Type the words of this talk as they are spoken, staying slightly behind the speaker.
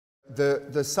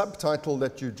The subtitle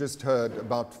that you just heard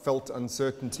about felt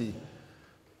uncertainty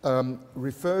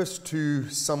refers to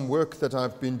some work that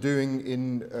I've been doing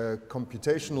in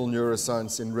computational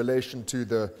neuroscience in relation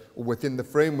to or within the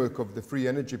framework of the free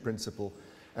energy principle.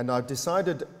 And I've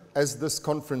decided, as this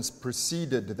conference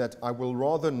proceeded, that I will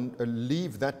rather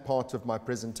leave that part of my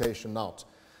presentation out.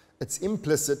 It's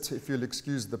implicit, if you'll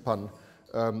excuse the pun,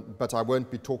 but I won't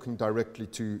be talking directly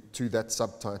to that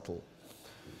subtitle.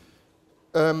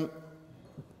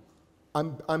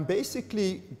 I'm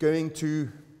basically going to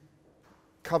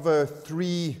cover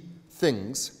three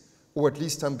things, or at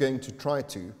least I'm going to try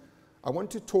to. I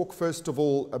want to talk first of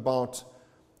all about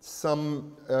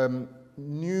some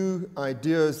new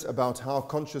ideas about how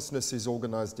consciousness is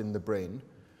organized in the brain.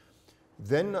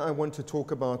 Then I want to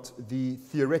talk about the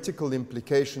theoretical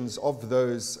implications of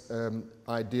those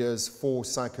ideas for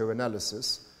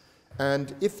psychoanalysis.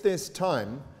 And if there's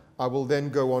time, I will then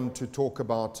go on to talk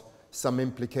about some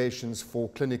implications for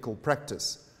clinical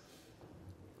practice.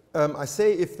 I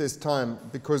say if there's time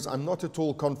because I'm not at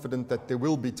all confident that there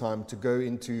will be time to go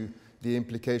into the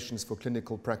implications for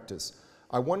clinical practice.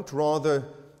 I'm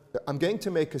going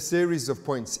to make a series of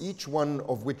points, each one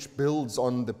of which builds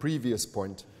on the previous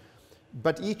point,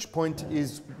 but each point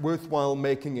is worthwhile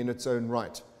making in its own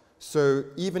right. So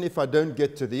even if I don't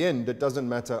get to the end, it doesn't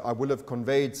matter. I will have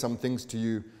conveyed some things to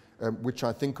you which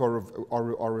I think are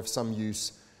of some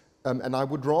use. And I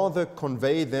would rather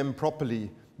convey them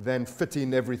properly than fit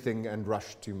in everything and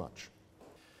rush too much.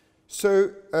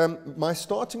 So my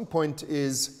starting point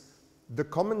is the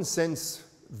common sense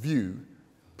view,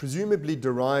 presumably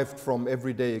derived from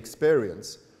everyday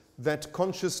experience, that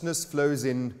consciousness flows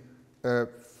in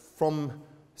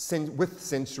with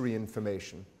sensory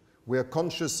information. We're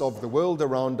conscious of the world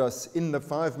around us in the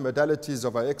 5 modalities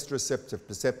of our extraceptive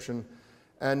perception,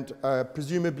 and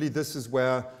presumably this is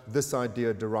where this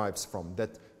idea derives from,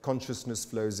 that consciousness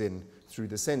flows in through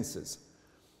the senses.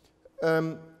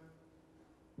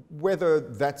 Whether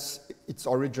that's its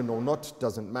origin or not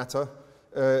doesn't matter.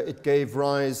 It gave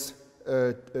rise,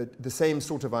 the same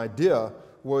sort of idea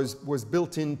was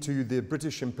built into the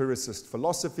British empiricist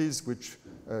philosophies, which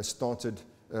started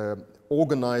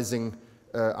organizing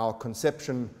our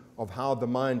conception of how the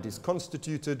mind is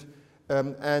constituted.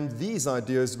 And these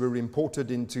ideas were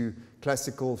imported into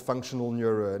classical functional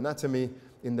neuroanatomy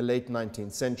in the late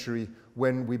 19th century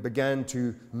when we began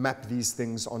to map these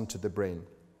things onto the brain.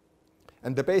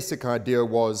 And the basic idea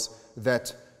was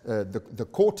that the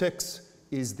cortex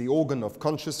is the organ of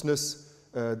consciousness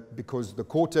because the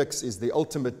cortex is the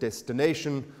ultimate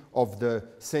destination of the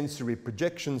sensory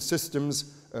projection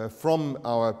systems from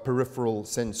our peripheral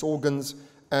sense organs,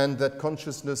 and that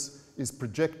consciousness is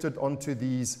projected onto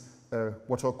these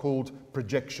what are called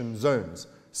projection zones.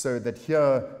 So that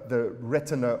here the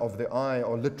retina of the eye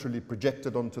are literally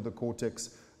projected onto the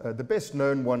cortex. The best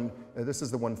known one, this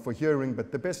is the one for hearing,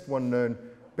 but the best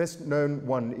known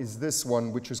one is this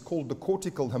one, which is called the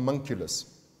cortical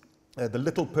homunculus, the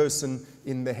little person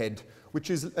in the head, which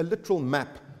is a literal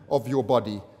map of your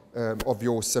body, of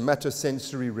your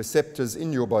somatosensory receptors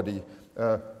in your body,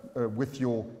 with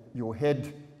your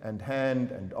head and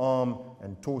hand and arm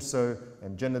and torso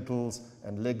and genitals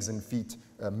and legs and feet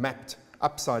mapped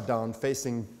upside down,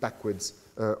 facing backwards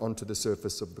onto the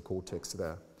surface of the cortex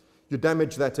there. You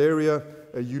damage that area,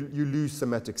 you lose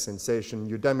somatic sensation.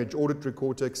 You damage auditory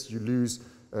cortex, you lose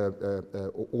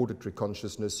auditory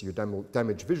consciousness. You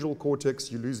damage visual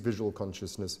cortex, you lose visual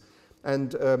consciousness.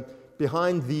 And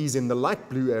behind these, in the light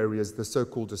blue areas, the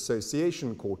so-called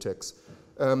association cortex,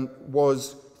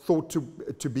 was thought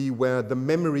to be where the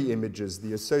memory images,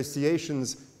 the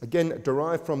associations, again,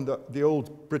 derived from the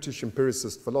old British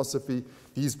empiricist philosophy.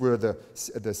 These were the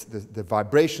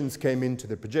vibrations came into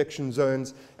the projection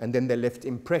zones, and then they left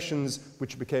impressions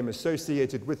which became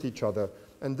associated with each other.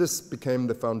 And this became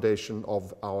the foundation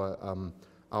of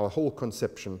our whole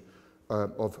conception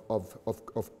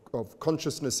of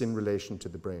consciousness in relation to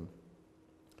the brain.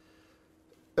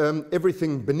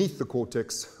 Everything beneath the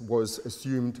cortex was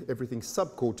assumed, everything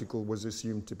subcortical was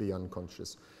assumed to be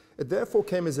unconscious. It therefore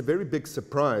came as a very big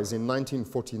surprise in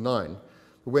 1949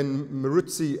 when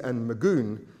Maruzzi and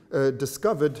Magoon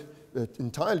discovered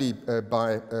entirely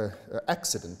by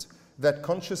accident that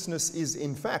consciousness is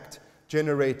in fact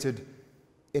generated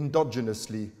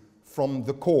endogenously from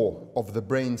the core of the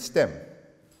brain stem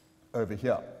over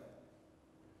here.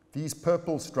 These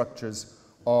purple structures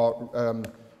are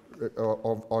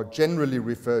generally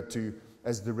referred to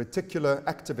as the reticular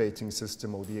activating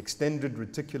system or the extended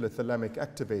reticular thalamic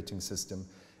activating system.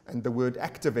 And the word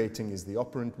activating is the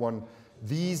operant one.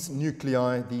 These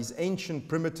nuclei, these ancient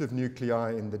primitive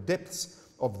nuclei in the depths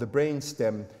of the brain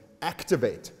stem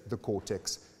activate the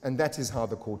cortex, and that is how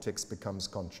the cortex becomes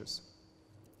conscious.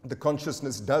 The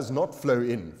consciousness does not flow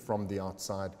in from the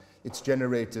outside. It's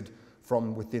generated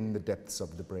from within the depths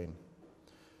of the brain.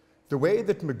 The way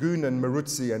that Magoon and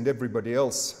Maruzzi and everybody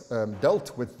else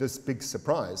dealt with this big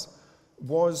surprise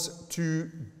was to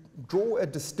draw a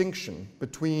distinction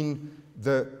between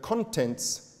the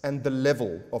contents and the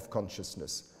level of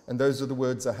consciousness. And those are the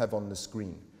words I have on the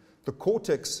screen. The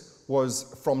cortex was,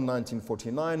 from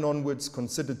 1949 onwards,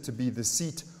 considered to be the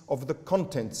seat of the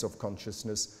contents of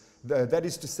consciousness. That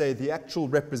is to say, the actual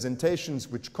representations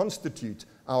which constitute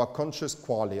our conscious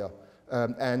qualia,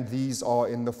 and these are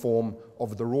in the form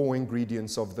of the raw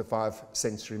ingredients of the 5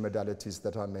 sensory modalities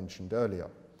that I mentioned earlier.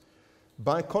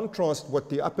 By contrast, what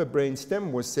the upper brain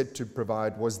stem was said to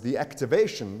provide was the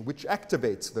activation which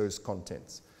activates those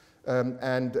contents.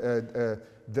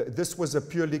 This was a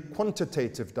purely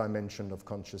quantitative dimension of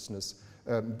consciousness,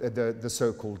 the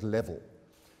so-called level.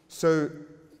 So,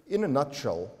 in a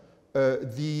nutshell,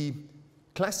 the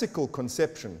classical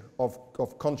conception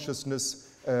of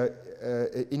consciousness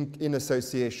in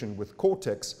association with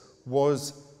cortex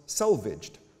was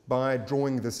salvaged by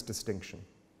drawing this distinction.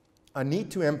 I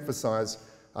need to emphasize,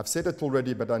 I've said it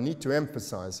already, but I need to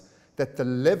emphasize that the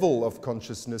level of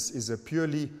consciousness is a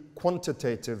purely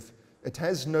quantitative, it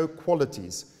has no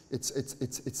qualities.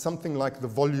 It's something like the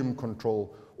volume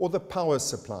control or the power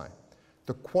supply.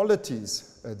 The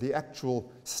qualities, the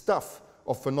actual stuff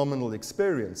of phenomenal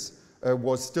experience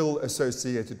was still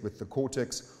associated with the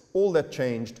cortex. All that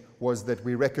changed was that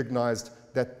we recognized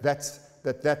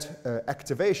that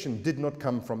activation did not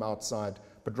come from outside,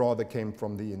 but rather came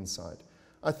from the inside.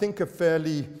 I think a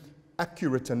fairly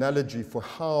accurate analogy for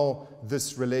how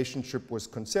this relationship was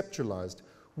conceptualized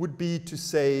would be to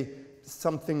say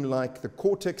something like the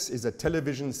cortex is a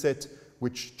television set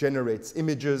which generates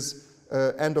images,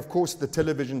 and of course the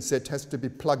television set has to be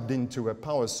plugged into a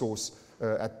power source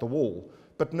at the wall.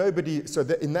 But nobody, so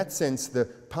that in that sense the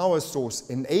power source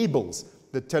enables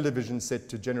the television set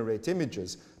to generate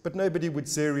images, but nobody would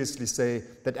seriously say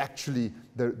that actually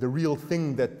the real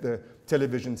thing that the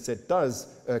television set does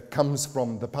comes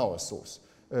from the power source.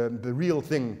 The real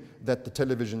thing that the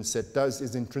television set does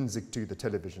is intrinsic to the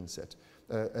television set,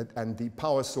 and the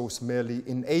power source merely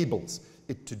enables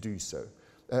it to do so.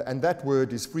 And that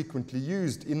word is frequently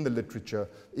used in the literature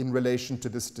in relation to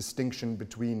this distinction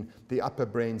between the upper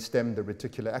brain stem, the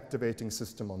reticular activating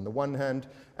system on the one hand,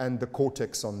 and the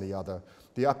cortex on the other.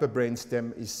 The upper brain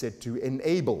stem is said to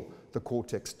enable the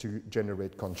cortex to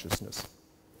generate consciousness.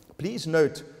 Please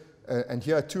note, and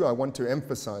here too I want to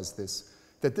emphasize this,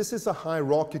 that this is a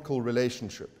hierarchical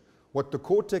relationship. What the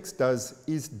cortex does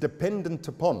is dependent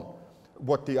upon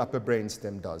what the upper brain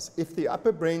stem does. If the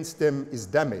upper brain stem is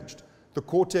damaged, the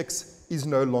cortex is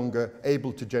no longer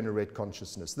able to generate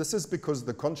consciousness. This is because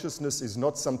the consciousness is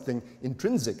not something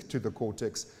intrinsic to the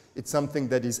cortex. It's something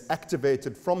that is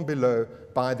activated from below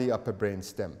by the upper brain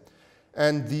stem.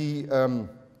 And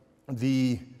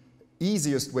the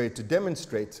easiest way to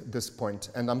demonstrate this point,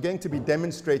 and I'm going to be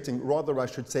demonstrating, rather I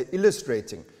should say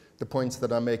illustrating, the points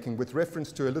that I'm making with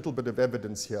reference to a little bit of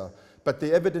evidence here. But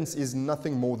the evidence is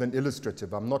nothing more than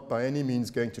illustrative. I'm not by any means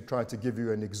going to try to give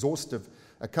you an exhaustive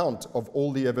account of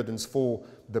all the evidence for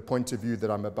the point of view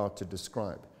that I'm about to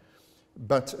describe.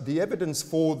 But the evidence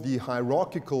for the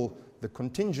hierarchical, the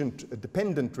contingent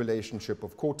dependent relationship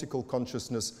of cortical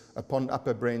consciousness upon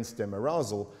upper brainstem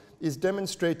arousal is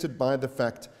demonstrated by the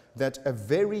fact that a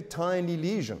very tiny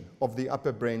lesion of the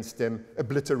upper brainstem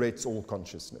obliterates all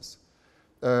consciousness.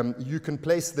 You can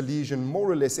place the lesion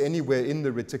more or less anywhere in the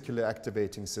reticular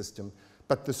activating system,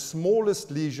 but the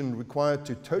smallest lesion required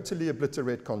to totally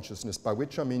obliterate consciousness, by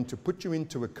which I mean to put you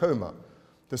into a coma,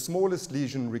 the smallest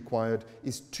lesion required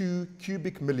is 2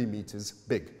 cubic millimeters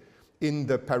big in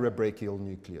the parabrachial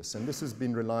nucleus. And this has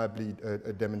been reliably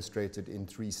demonstrated in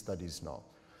 3 studies now.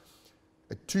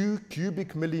 A 2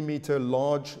 cubic millimeter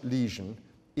large lesion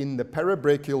in the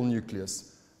parabrachial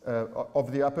nucleus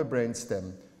of the upper brain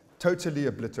stem totally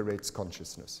obliterates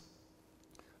consciousness.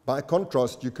 By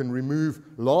contrast, you can remove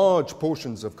large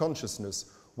portions of consciousness.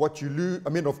 What you lose,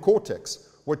 of cortex,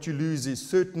 what you lose is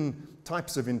certain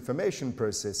types of information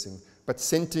processing, but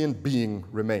sentient being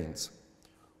remains.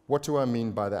 What do I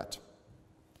mean by that?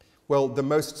 Well, the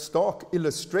most stark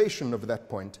illustration of that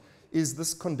point is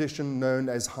this condition known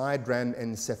as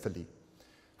hydranencephaly.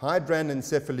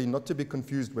 Hydranencephaly, not to be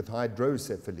confused with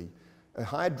hydrocephaly. A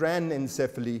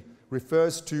hydranencephaly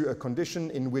refers to a condition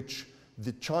in which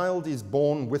the child is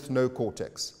born with no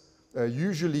cortex.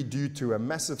 Usually due to a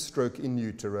massive stroke in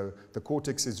utero, the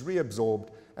cortex is reabsorbed,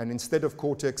 and instead of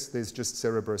cortex, there's just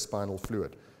cerebrospinal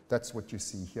fluid. That's what you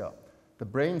see here. The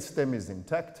brain stem is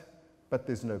intact, but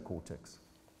there's no cortex.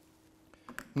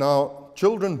 Now,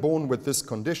 children born with this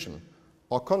condition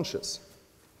are conscious.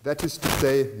 That is to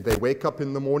say, they wake up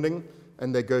in the morning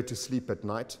and they go to sleep at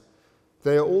night.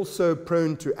 They are also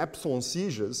prone to absence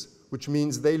seizures, which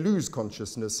means they lose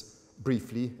consciousness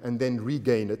briefly and then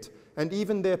regain it. And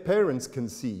even their parents can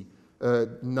see,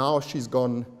 now she's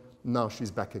gone, now she's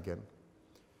back again.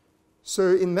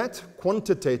 So in that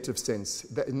quantitative sense,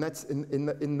 in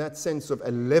that sense of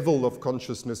a level of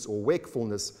consciousness or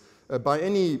wakefulness, by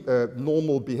any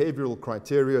normal behavioral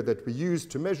criteria that we use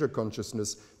to measure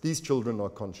consciousness, these children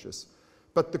are conscious.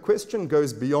 But the question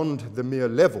goes beyond the mere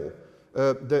level.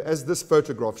 As this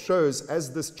photograph shows,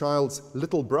 as this child's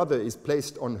little brother is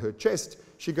placed on her chest,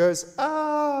 she goes,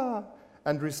 "Ah!"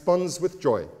 and responds with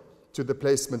joy to the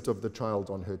placement of the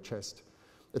child on her chest.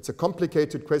 It's a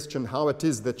complicated question how it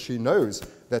is that she knows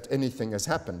that anything has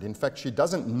happened. In fact, she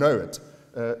doesn't know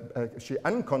it. She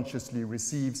unconsciously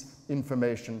receives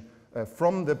information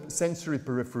from the sensory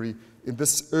periphery. In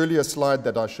this earlier slide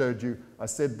that I showed you, I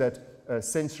said that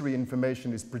sensory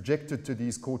information is projected to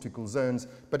these cortical zones,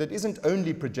 but it isn't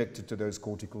only projected to those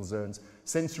cortical zones.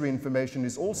 Sensory information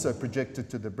is also projected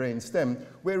to the brain stem,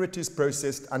 where it is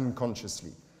processed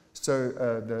unconsciously. So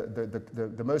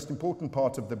the most important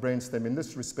part of the brainstem in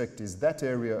this respect is that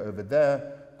area over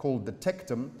there called the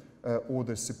tectum, or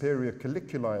the superior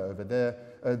colliculi over there.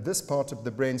 This part of the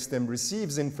brainstem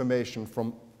receives information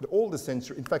from all the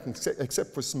sensory, in fact,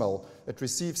 except for smell, it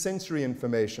receives sensory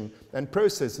information and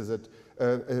processes it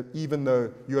even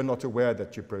though you're not aware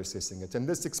that you're processing it. And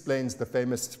this explains the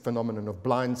famous phenomenon of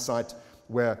blind sight,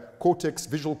 where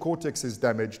visual cortex is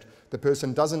damaged. The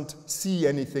person doesn't see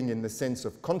anything in the sense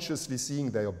of consciously seeing.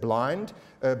 They are blind,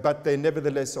 but they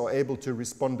nevertheless are able to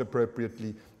respond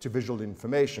appropriately to visual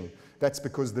information. That's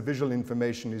because the visual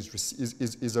information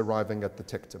is arriving at the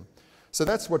tectum. So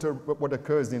that's what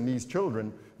occurs in these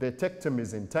children. Their tectum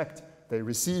is intact. They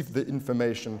receive the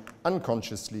information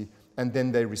unconsciously, and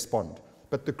then they respond.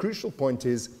 But the crucial point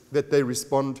is that they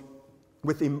respond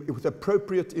with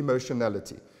appropriate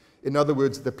emotionality. In other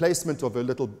words, the placement of her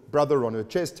little brother on her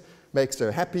chest makes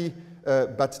her happy,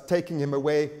 but taking him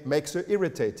away makes her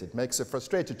irritated, makes her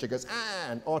frustrated. She goes, "Ah,"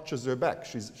 and arches her back.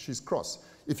 She's cross.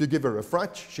 If you give her a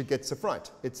fright, she gets a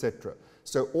fright, etc.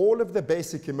 So all of the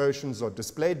basic emotions are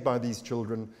displayed by these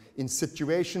children in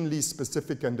situationally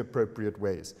specific and appropriate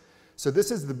ways. So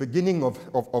this is the beginning of,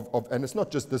 and it's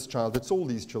not just this child, it's all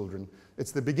these children.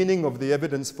 It's the beginning of the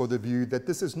evidence for the view that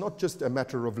this is not just a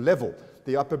matter of level.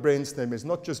 The upper brainstem is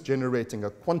not just generating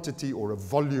a quantity or a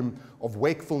volume of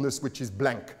wakefulness which is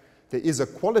blank. There is a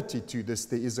quality to this,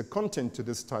 there is a content to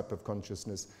this type of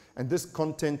consciousness, and this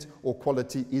content or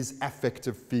quality is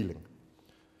affective feeling.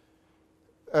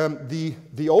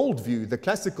 The old view, the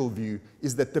classical view,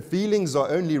 is that the feelings are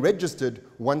only registered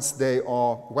once they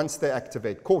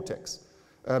activate cortex.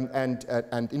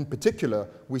 And in particular,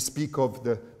 we speak of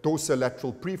the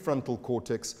dorsolateral prefrontal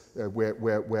cortex,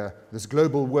 where this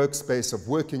global workspace of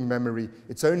working memory,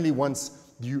 it's only once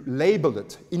you label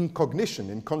it in cognition,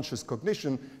 in conscious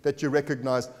cognition, that you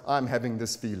recognize, I'm having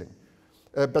this feeling.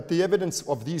 But the evidence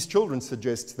of these children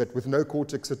suggests that with no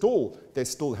cortex at all, they're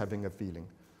still having a feeling.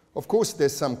 Of course,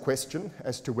 there's some question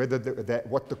as to whether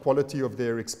what the quality of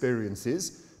their experience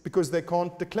is, because they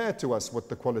can't declare to us what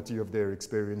the quality of their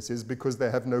experience is, because they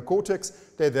have no cortex,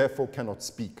 they therefore cannot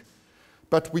speak.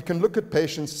 But we can look at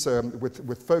patients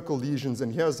with focal lesions,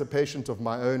 and here's a patient of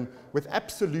my own with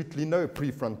absolutely no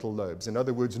prefrontal lobes. In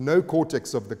other words, no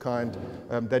cortex of the kind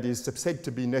that is said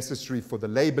to be necessary for the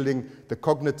labeling, the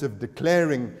cognitive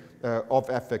declaring of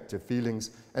affective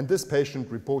feelings. And this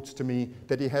patient reports to me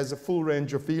that he has a full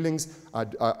range of feelings. I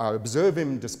observe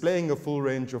him displaying a full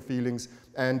range of feelings,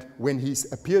 and when he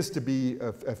appears to be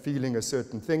feeling a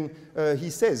certain thing, he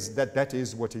says that that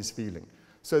is what he's feeling.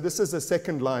 So this is a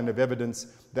second line of evidence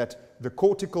that the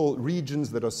cortical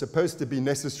regions that are supposed to be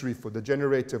necessary for the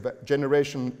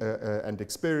generation and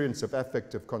experience of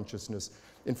affective consciousness,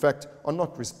 in fact, are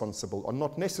not responsible, are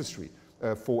not necessary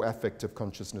for affective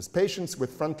consciousness. Patients with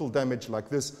frontal damage like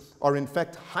this are in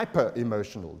fact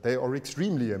hyper-emotional. They are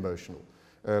extremely emotional.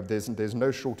 There's no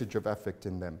shortage of affect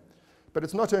in them. But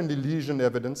it's not only lesion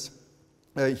evidence.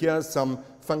 Here's some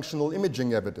functional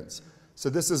imaging evidence. So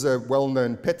this is a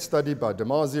well-known PET study by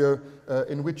Damasio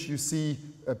in which you see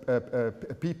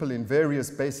people in various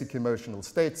basic emotional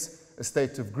states. A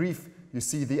state of grief, you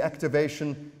see the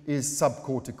activation is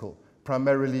subcortical,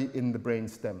 primarily in the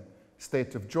brainstem.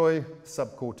 State of joy,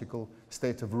 subcortical.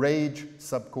 State of rage,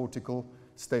 subcortical.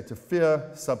 State of fear,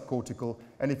 subcortical.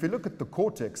 And if you look at the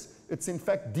cortex, it's in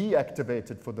fact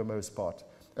deactivated for the most part.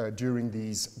 during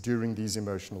these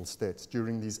emotional states,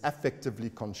 during these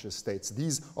affectively conscious states.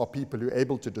 These are people who are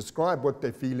able to describe what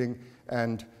they're feeling,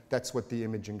 and that's what the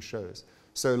imaging shows.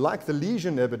 So like the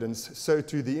lesion evidence, so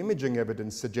too the imaging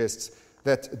evidence suggests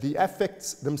that the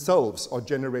affects themselves are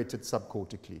generated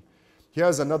subcortically.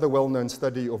 Here's another well-known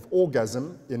study of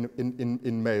orgasm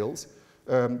in males.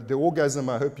 The orgasm,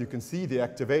 I hope you can see, the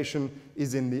activation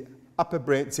is in the upper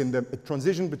brain. It's in the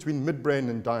transition between midbrain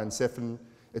and diencephalon.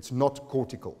 It's not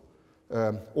cortical.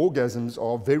 Orgasms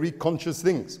are very conscious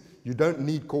things. You don't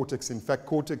need cortex. In fact,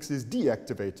 cortex is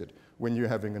deactivated when you're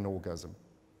having an orgasm.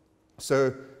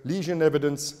 So lesion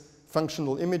evidence,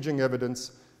 functional imaging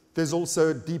evidence. There's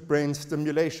also deep brain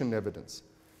stimulation evidence.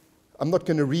 I'm not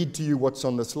going to read to you what's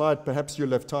on the slide. Perhaps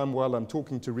you'll have time while I'm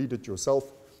talking to read it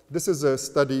yourself. This is a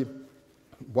study,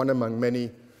 one among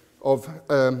many, of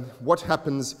what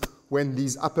happens when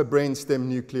these upper brainstem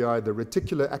nuclei, the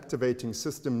reticular activating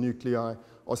system nuclei,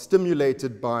 are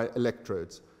stimulated by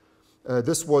electrodes.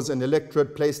 This was an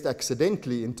electrode placed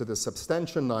accidentally into the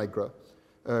substantia nigra,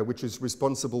 which is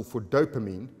responsible for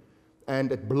dopamine,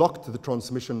 and it blocked the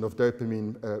transmission of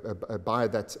dopamine by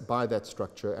that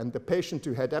structure. And the patient,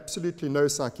 who had absolutely no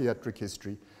psychiatric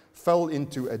history, fell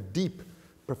into a deep,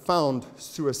 profound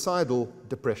suicidal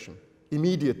depression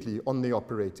immediately on the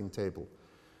operating table.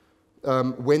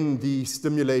 When the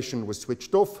stimulation was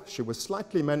switched off, she was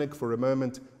slightly manic for a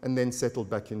moment and then settled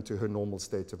back into her normal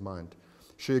state of mind.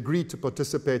 She agreed to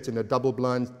participate in a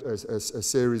double-blind a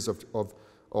series of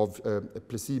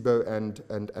placebo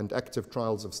and active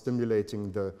trials of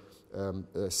stimulating the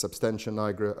substantia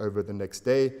nigra over the next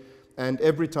day. And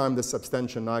every time the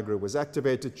substantia nigra was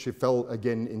activated, she fell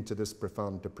again into this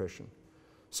profound depression.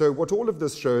 So what all of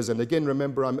this shows, and again,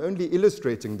 remember, I'm only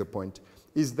illustrating the point,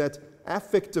 is that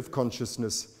affective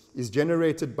consciousness is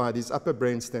generated by these upper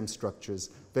brainstem structures.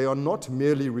 They are not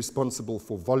merely responsible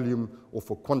for volume or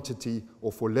for quantity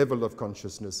or for level of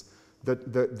consciousness.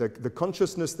 The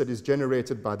consciousness that is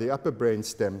generated by the upper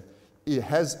brainstem, it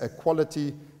has a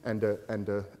quality and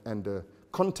a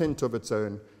content of its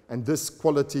own, and this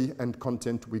quality and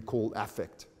content we call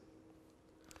affect.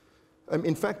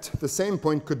 In fact, the same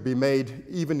point could be made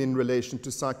even in relation to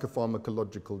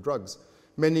psychopharmacological drugs.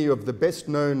 Many of the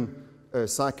best-known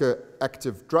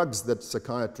psychoactive drugs that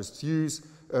psychiatrists use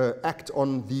act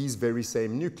on these very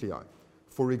same nuclei.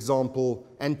 For example,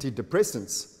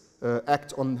 antidepressants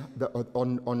act on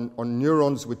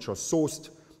neurons which are sourced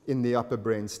in the upper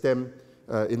brain stem,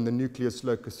 in the nucleus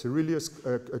locus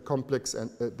coeruleus complex, and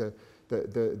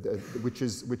which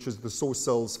is the source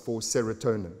cells for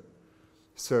serotonin.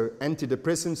 So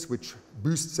antidepressants which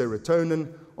boost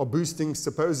serotonin are boosting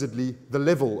supposedly the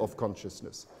level of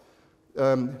consciousness.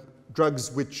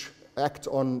 Drugs which act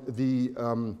on the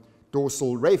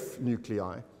dorsal raphe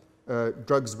nuclei,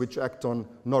 drugs which act on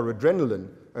noradrenaline,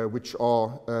 which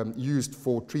are used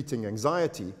for treating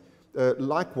anxiety,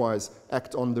 likewise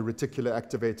act on the reticular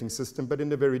activating system, but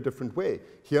in a very different way.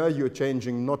 Here you're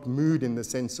changing not mood in the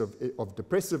sense of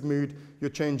depressive mood, you're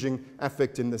changing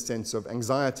affect in the sense of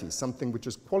anxiety, something which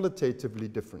is qualitatively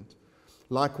different.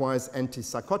 Likewise,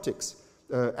 antipsychotics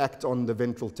act on the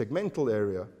ventral tegmental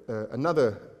area,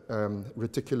 another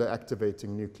reticular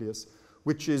activating nucleus,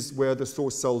 which is where the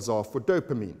source cells are for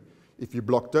dopamine. If you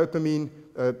block dopamine,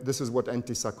 this is what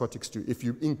antipsychotics do. If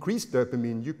you increase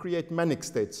dopamine, you create manic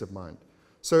states of mind.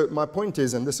 So my point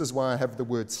is, and this is why I have the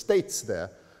word states there,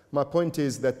 my point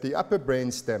is that the upper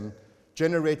brain stem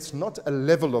generates not a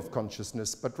level of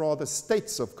consciousness, but rather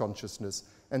states of consciousness,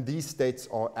 and these states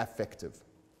are affective.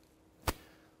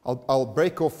 I'll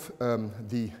break off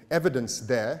the evidence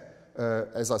there.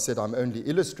 As I said, I'm only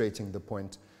illustrating the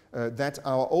point that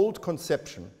our old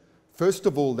conception, first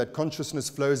of all, that consciousness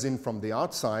flows in from the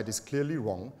outside, is clearly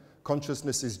wrong.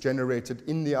 Consciousness is generated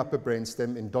in the upper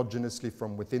brainstem endogenously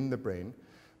from within the brain.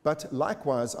 But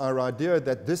likewise, our idea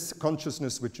that this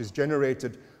consciousness which is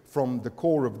generated from the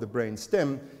core of the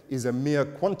brainstem is a mere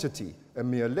quantity, a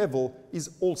mere level, is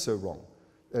also wrong.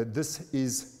 This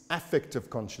is affective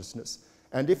consciousness.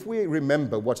 And if we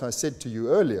remember what I said to you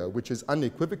earlier, which is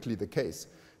unequivocally the case,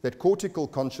 that cortical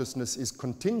consciousness is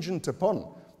contingent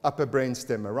upon upper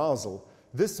brainstem arousal,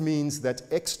 this means that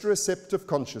extraceptive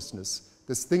consciousness,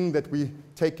 this thing that we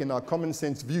take in our common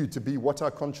sense view to be what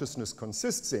our consciousness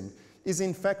consists in, is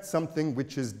in fact something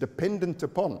which is dependent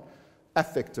upon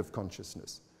affective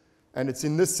consciousness. And it's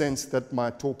in this sense that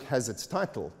my talk has its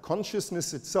title,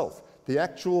 Consciousness Itself, the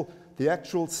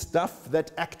actual stuff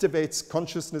that activates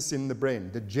consciousness in the brain,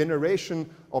 the generation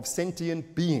of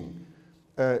sentient being,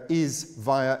 is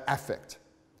via affect.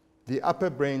 The upper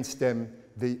brainstem,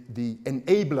 the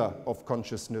enabler of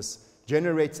consciousness,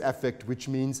 generates affect, which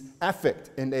means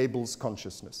affect enables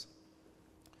consciousness.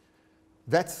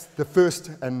 That's the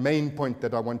first and main point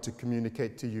that I want to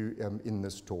communicate to you in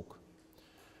this talk.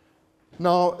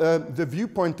 Now, the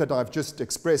viewpoint that I've just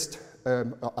expressed,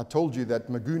 I told you that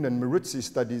Magoon and Maruzzi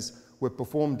studies were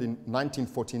performed in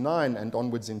 1949 and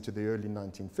onwards into the early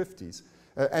 1950s.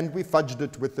 And we fudged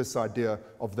it with this idea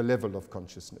of the level of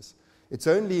consciousness. It's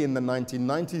only in the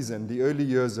 1990s and the early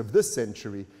years of this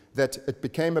century that it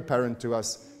became apparent to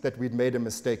us that we'd made a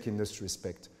mistake in this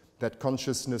respect, that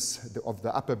consciousness of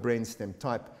the upper brainstem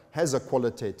type has a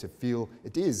qualitative feel.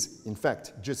 It is, in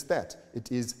fact, just that. It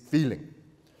is feeling.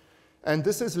 And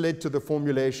this has led to the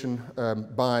formulation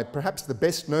by, perhaps the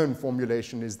best known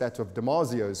formulation is that of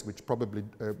Damasio's, which probably,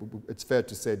 it's fair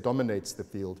to say, dominates the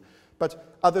field.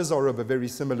 But others are of a very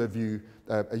similar view.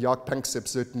 Jaak Panksepp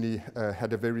certainly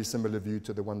had a very similar view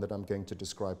to the one that I'm going to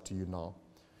describe to you now.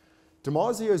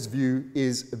 Damasio's view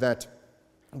is that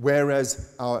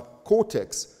whereas our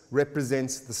cortex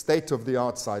represents the state of the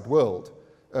outside world,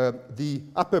 the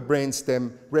upper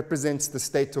brainstem represents the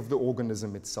state of the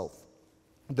organism itself.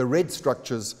 The red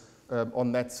structures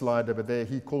on that slide over there,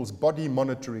 he calls body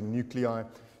monitoring nuclei.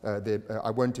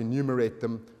 I won't enumerate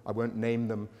them, I won't name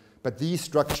them, but these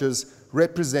structures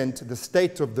represent the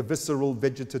state of the visceral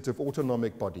vegetative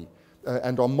autonomic body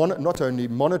and are not only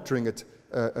monitoring it,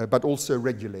 but also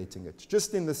regulating it.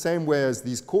 Just in the same way as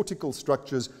these cortical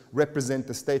structures represent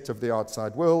the state of the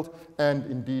outside world, and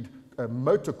indeed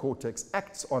motor cortex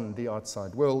acts on the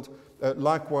outside world,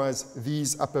 likewise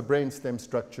these upper brainstem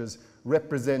structures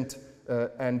represent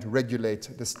and regulate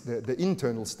the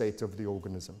internal state of the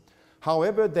organism.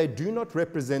 However, they do not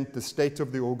represent the state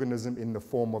of the organism in the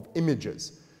form of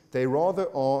images. They rather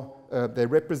are, they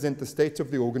represent the state of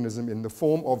the organism in the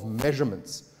form of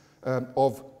measurements,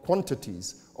 of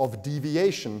quantities, of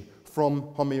deviation from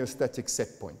homeostatic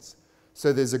set points.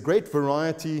 So there's a great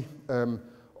variety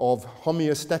of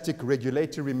homeostatic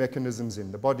regulatory mechanisms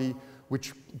in the body,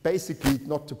 which basically,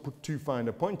 not to put too fine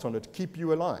a point on it, keep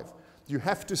you alive. You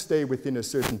have to stay within a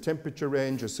certain temperature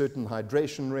range, a certain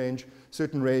hydration range,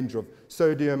 certain range of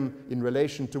sodium in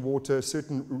relation to water,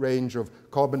 certain range of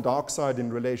carbon dioxide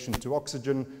in relation to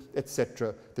oxygen,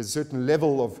 etc. There's a certain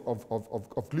level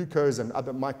of glucose and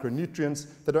other micronutrients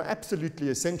that are absolutely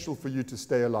essential for you to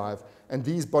stay alive, and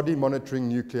these body monitoring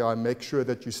nuclei make sure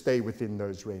that you stay within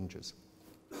those ranges.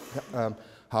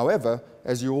 However,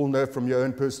 as you all know from your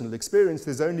own personal experience,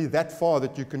 there's only that far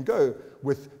that you can go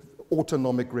with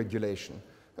autonomic regulation.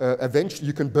 Eventually,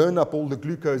 you can burn up all the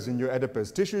glucose in your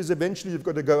adipose tissues. Eventually, you've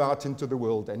got to go out into the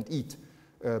world and eat.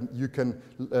 You can,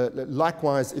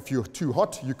 likewise, if you're too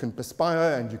hot, you can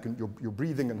perspire and your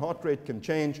breathing and heart rate can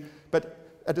change. But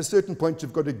at a certain point,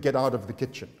 you've got to get out of the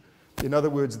kitchen. In other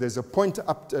words, there's a point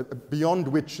beyond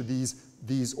which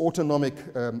these autonomic,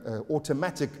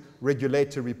 automatic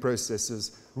regulatory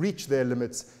processes reach their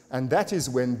limits, and that is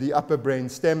when the upper brain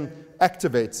stem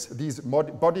activates these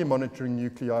body monitoring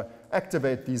nuclei,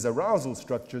 activate these arousal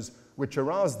structures which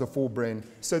arouse the forebrain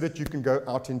so that you can go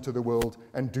out into the world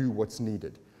and do what's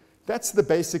needed. That's the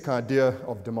basic idea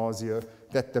of Damasio,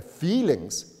 that the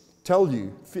feelings tell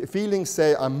you, feelings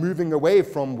say I'm moving away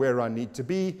from where I need to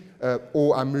be,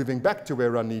 or I'm moving back to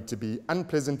where I need to be.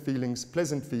 Unpleasant feelings,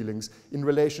 pleasant feelings in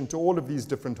relation to all of these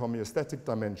different homeostatic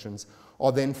dimensions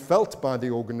are then felt by the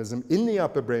organism in the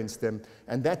upper brainstem,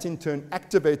 and that in turn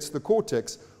activates the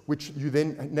cortex, which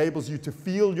then enables you to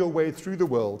feel your way through the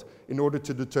world in order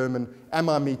to determine, am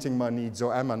I meeting my needs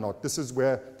or am I not? This is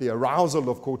where the arousal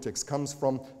of cortex comes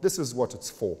from. This is what it's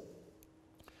for.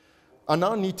 I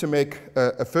now need to make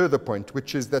a further point,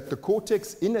 which is that the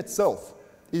cortex in itself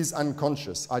is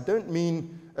unconscious. I don't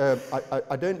mean that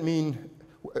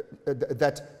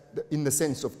in the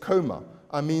sense of coma.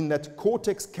 I mean that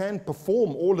cortex can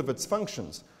perform all of its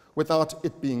functions without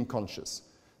it being conscious.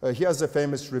 Here's a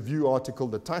famous review article,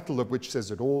 the title of which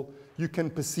says it all. You can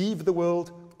perceive the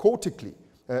world cortically,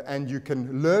 and you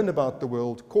can learn about the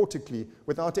world cortically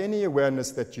without any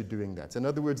awareness that you're doing that. In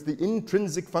other words, the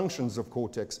intrinsic functions of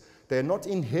cortex, they're not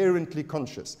inherently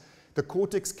conscious. The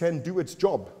cortex can do its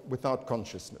job without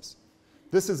consciousness.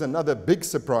 This is another big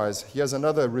surprise. Here's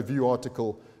another review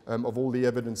article of all the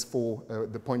evidence for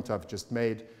the point I've just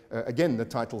made. Again, the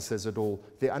title says it all,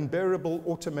 The Unbearable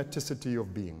Automaticity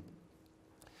of Being.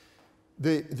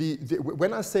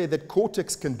 When I say that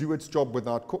cortex can do its job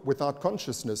without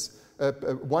consciousness,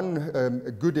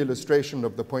 one good illustration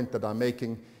of the point that I'm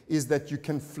making is that you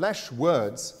can flash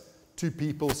words to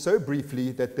people so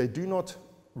briefly that they do not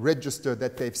register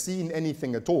that they've seen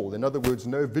anything at all. In other words,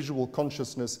 no visual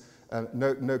consciousness,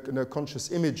 no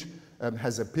conscious image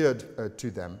has appeared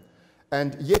to them.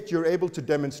 And yet you're able to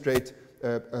demonstrate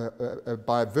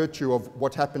by virtue of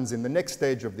what happens in the next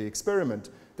stage of the experiment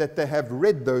that they have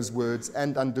read those words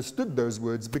and understood those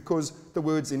words because the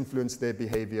words influence their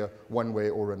behavior one way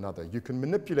or another. You can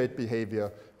manipulate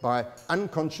behavior by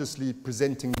unconsciously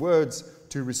presenting words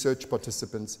to research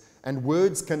participants, and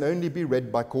words can only be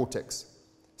read by cortex.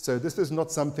 So this is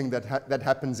not something that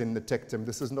happens in the tectum.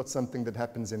 This is not something that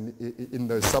happens in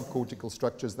those subcortical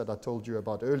structures that I told you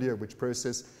about earlier, which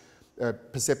process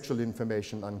perceptual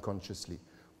information unconsciously.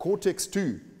 Cortex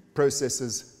 2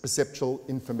 processes perceptual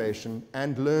information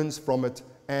and learns from it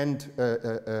and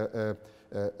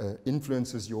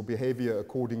influences your behavior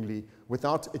accordingly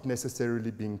without it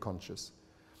necessarily being conscious.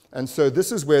 And so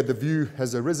this is where the view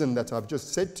has arisen that I've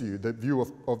just said to you, the view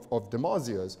of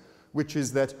Damasio's, which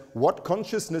is that what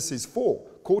consciousness is for.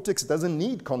 Cortex doesn't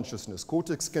need consciousness.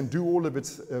 Cortex can do all of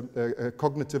its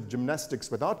cognitive gymnastics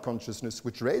without consciousness,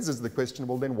 which raises the question,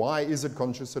 well, then why is it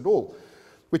conscious at all?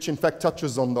 Which in fact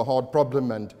touches on the hard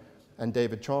problem and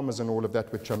David Chalmers and all of that,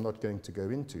 which I'm not going to go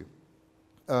into.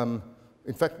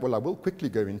 In fact, well, I will quickly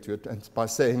go into it and by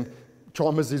saying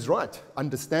Chalmers is right.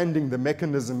 Understanding the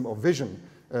mechanism of vision,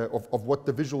 of what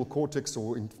the visual cortex,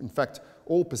 or in fact,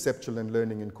 all perceptual and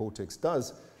learning in cortex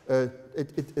does,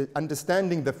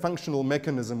 understanding the functional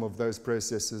mechanism of those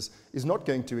processes is not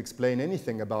going to explain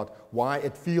anything about why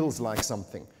it feels like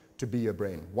something to be a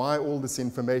brain, why all this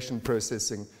information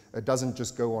processing doesn't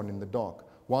just go on in the dark,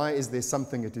 why is there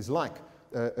something it is like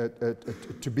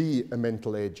to be a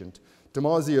mental agent.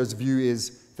 Damasio's view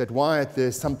is that why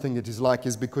there's something it is like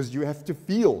is because you have to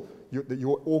feel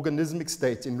your organismic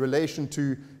state in relation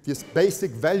to this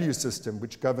basic value system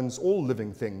which governs all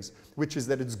living things, which is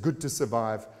that it's good to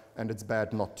survive and it's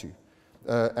bad not to.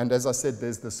 And as I said,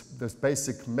 there's this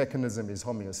basic mechanism is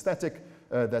homeostatic,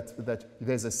 that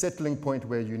there's a settling point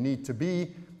where you need to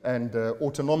be, and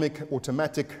automatic,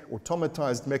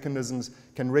 automatized mechanisms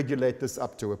can regulate this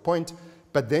up to a point.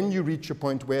 But then you reach a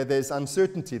point where there's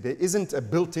uncertainty. There isn't a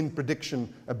built-in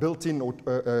prediction, a built-in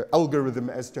algorithm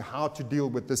as to how to deal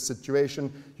with this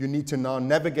situation. You need to now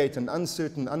navigate an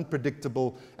uncertain,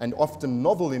 unpredictable, and often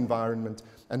novel environment.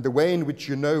 And the way in which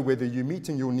you know whether you're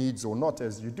meeting your needs or not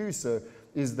as you do so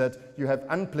is that you have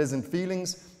unpleasant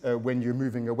feelings when you're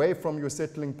moving away from your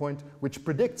settling point, which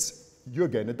predicts you're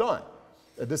going to die.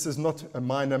 This is not a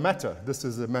minor matter. This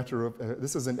is a matter of,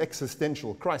 this is an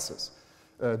existential crisis.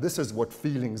 This is what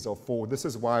feelings are for. This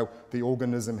is why the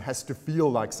organism has to feel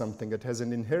like something. It has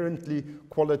an inherently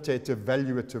qualitative,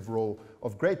 valuative role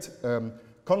of great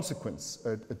consequence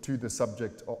to the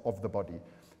subject of the body.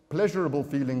 Pleasurable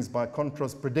feelings, by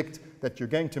contrast, predict that you're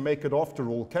going to make it after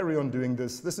all, carry on doing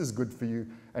this, this is good for you.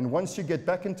 And once you get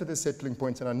back into the settling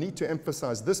point, and I need to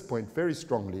emphasize this point very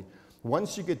strongly,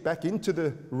 once you get back into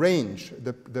the range,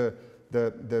 the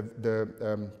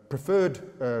preferred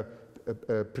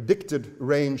predicted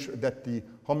range that the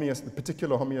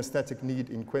particular homeostatic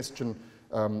need in question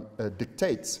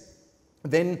dictates,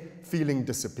 then feeling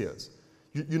disappears.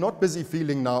 You're not busy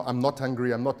feeling now, I'm not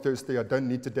hungry, I'm not thirsty, I don't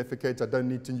need to defecate, I don't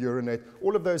need to urinate.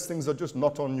 All of those things are just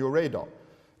not on your radar.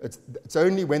 It's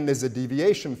only when there's a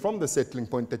deviation from the settling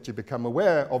point that you become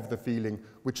aware of the feeling,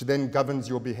 which then governs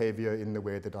your behavior in the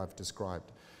way that I've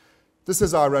described. This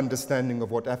is our understanding of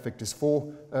what affect is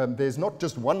for. There's not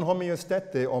just one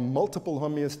homeostat, there are multiple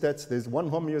homeostats. There's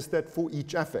one homeostat for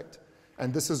each affect.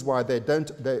 And this is why their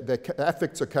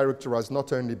affects are characterized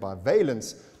not only by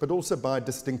valence, but also by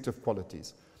distinctive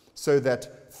qualities. So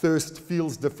that thirst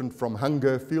feels different from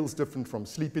hunger, feels different from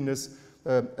sleepiness,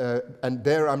 and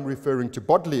there I'm referring to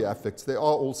bodily affects. There are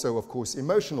also, of course,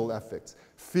 emotional affects.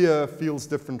 Fear feels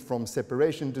different from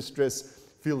separation distress,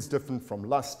 feels different from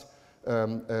lust,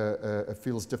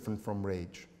 feels different from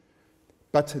rage.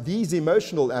 But these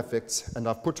emotional affects, and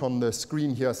I've put on the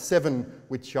screen here 7,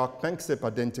 which Jacques Panksepp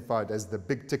identified as the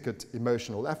big-ticket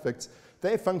emotional affects,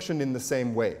 they function in the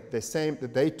same way.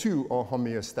 They too are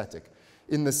homeostatic,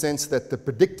 in the sense that the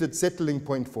predicted settling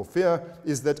point for fear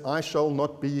is that I shall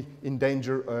not be in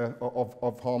danger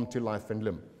of harm to life and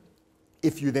limb.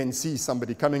 If you then see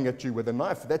somebody coming at you with a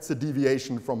knife, that's a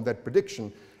deviation from that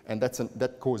prediction, and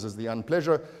that causes the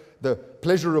unpleasure. The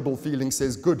pleasurable feeling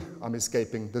says, good, I'm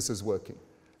escaping, this is working.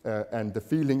 And the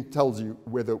feeling tells you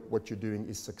whether what you're doing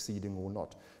is succeeding or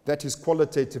not. That is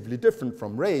qualitatively different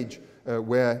from rage,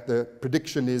 where the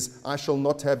prediction is, I shall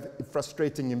not have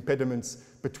frustrating impediments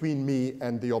between me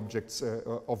and the objects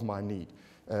of my need.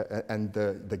 And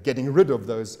the getting rid of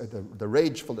those, the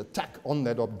rageful attack on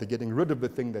that, the getting rid of the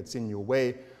thing that's in your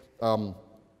way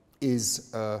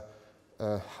is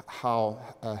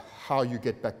how you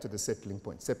get back to the settling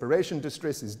point. Separation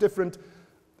distress is different.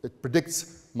 it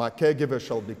predicts my caregiver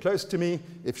shall be close to me.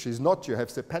 If she's not, you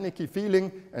have the panicky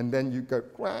feeling, and then you go,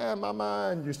 mama,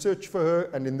 and you search for her,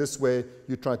 and in this way,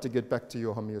 you try to get back to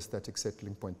your homeostatic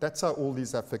settling point. That's how all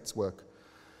these affects work.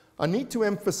 I need to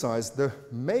emphasize the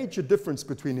major difference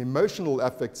between emotional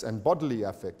affects and bodily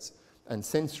affects and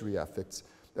sensory affects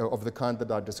of the kind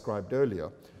that I described earlier.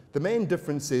 The main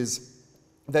difference is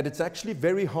that it's actually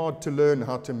very hard to learn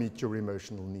how to meet your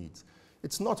emotional needs.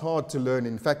 It's not hard to learn.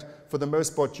 In fact, for the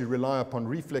most part, you rely upon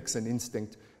reflex and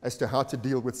instinct as to how to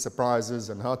deal with surprises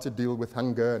and how to deal with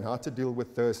hunger and how to deal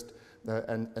with thirst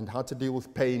and how to deal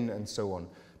with pain and so on.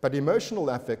 But emotional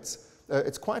affects,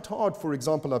 it's quite hard. For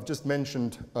example, I've just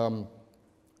mentioned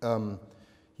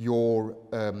your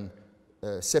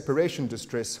separation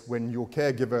distress when your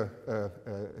caregiver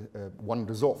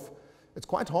wanders off. It's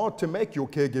quite hard to make your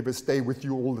caregiver stay with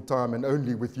you all the time and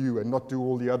only with you and not do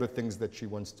all the other things that she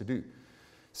wants to do.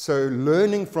 So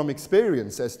learning from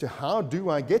experience as to how do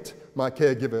I get my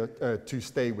caregiver to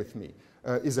stay with me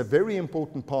is a very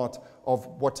important part of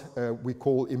what we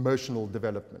call emotional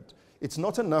development. It's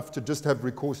not enough to just have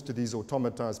recourse to these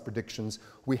automatized predictions.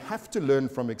 We have to learn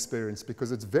from experience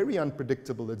because it's very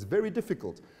unpredictable. It's very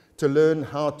difficult to learn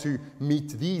how to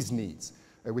meet these needs,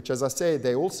 which, as I say,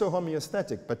 they're also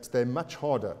homeostatic, but they're much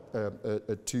harder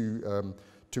to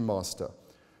master.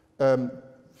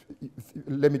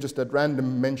 Let me just at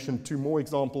random mention two more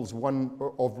examples, one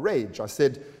of rage. I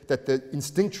said that the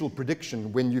instinctual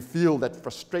prediction, when you feel that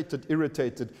frustrated,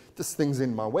 irritated, this thing's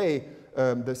in my way,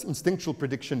 this instinctual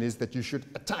prediction is that you should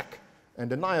attack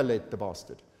and annihilate the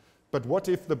bastard. But what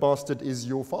if the bastard is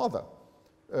your father?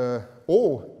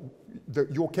 Or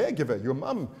your caregiver, your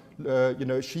mum,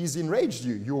 she's enraged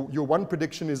you. Your one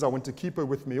prediction is, I want to keep her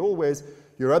with me always.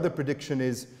 Your other prediction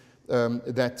is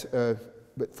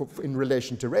in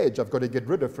relation to rage, I've got to get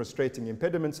rid of frustrating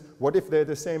impediments. What if they're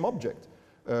the same object?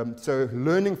 So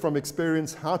learning from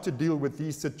experience how to deal with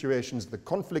these situations, the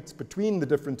conflicts between the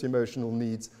different emotional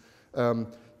needs,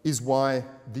 is why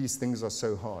these things are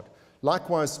so hard.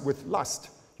 Likewise with lust.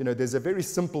 There's a very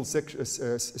simple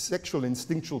sexual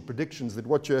instinctual predictions that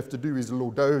what you have to do is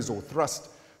lordoze or thrust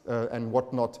and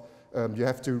whatnot. You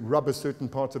have to rub a certain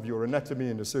part of your anatomy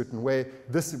in a certain way.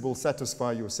 This will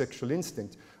satisfy your sexual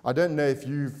instinct. I don't know if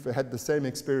you've had the same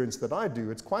experience that I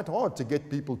do. It's quite hard to get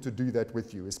people to do that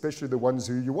with you, especially the ones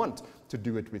who you want to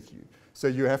do it with you. So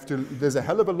you have to, there's a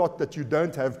hell of a lot that you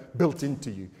don't have built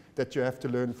into you that you have to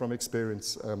learn from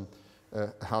experience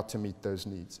how to meet those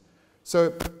needs.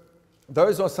 So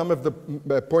those are some of the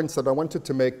points that I wanted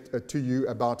to make to you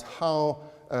about how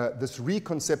this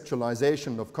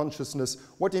reconceptualization of consciousness,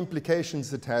 what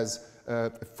implications it has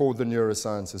for the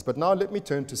neurosciences. But now let me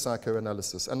turn to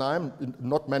psychoanalysis. And I'm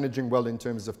not managing well in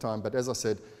terms of time, but as I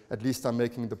said, at least I'm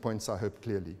making the points, I hope,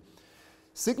 clearly.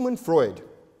 Sigmund Freud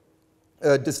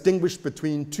distinguished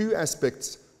between two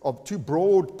aspects of two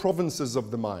broad provinces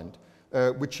of the mind,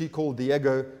 which he called the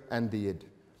ego and the id.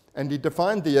 And he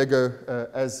defined the ego,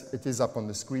 as it is up on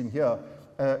the screen here,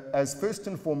 as first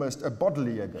and foremost a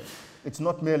bodily ego. It's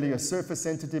not merely a surface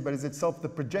entity, but is itself the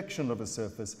projection of a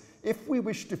surface. If we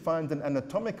wish to find an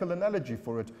anatomical analogy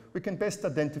for it, we can best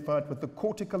identify it with the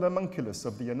cortical homunculus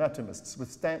of the anatomists,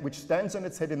 which stands on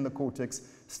its head in the cortex,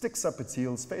 sticks up its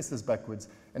heels, faces backwards,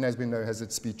 and as we know, has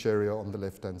its speech area on the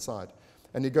left-hand side.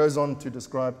 And he goes on to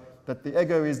describe that the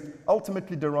ego is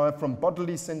ultimately derived from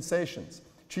bodily sensations,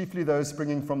 chiefly those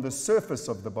springing from the surface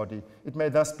of the body. It may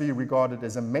thus be regarded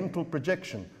as a mental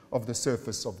projection of the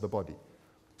surface of the body.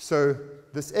 So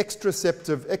this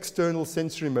extraceptive external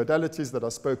sensory modalities that I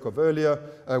spoke of earlier,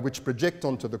 which project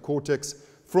onto the cortex,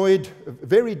 Freud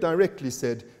very directly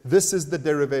said, this is the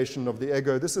derivation of the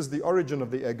ego, this is the origin of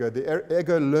the ego. The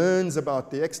ego learns about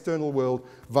the external world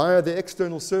via the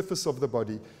external surface of the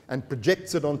body and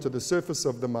projects it onto the surface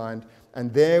of the mind.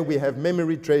 And there we have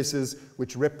memory traces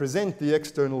which represent the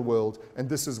external world, and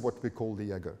this is what we call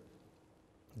the ego,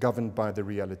 governed by the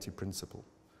reality principle.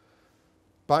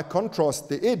 By contrast,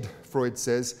 the id, Freud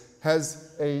says,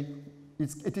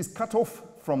 it is cut off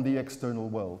from the external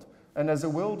world and has a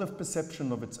world of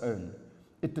perception of its own.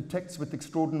 It detects with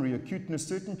extraordinary acuteness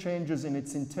certain changes in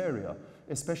its interior,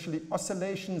 especially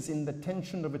oscillations in the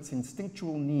tension of its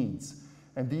instinctual needs,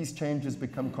 and these changes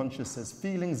become conscious as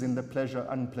feelings in the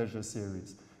pleasure-unpleasure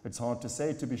series. It's hard to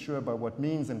say, to be sure, by what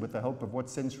means and with the help of what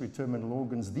sensory terminal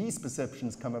organs these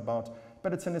perceptions come about,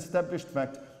 but it's an established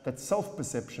fact that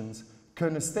self-perceptions,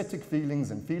 kinesthetic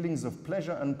feelings and feelings of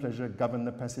pleasure-unpleasure govern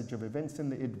the passage of events in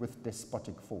the id with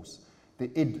despotic force. The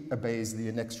id obeys the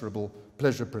inexorable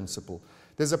pleasure principle.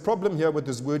 There's a problem here with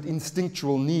this word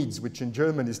instinctual needs, which in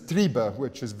German is Triebe,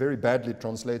 which is very badly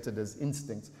translated as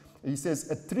instincts. He says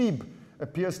a Trieb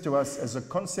appears to us as a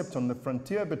concept on the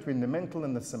frontier between the mental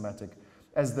and the somatic,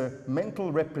 as the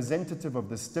mental representative of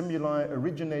the stimuli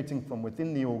originating from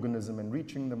within the organism and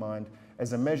reaching the mind,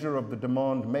 as a measure of the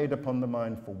demand made upon the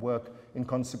mind for work in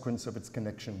consequence of its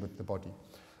connection with the body.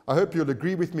 I hope you'll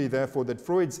agree with me, therefore, that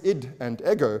Freud's id and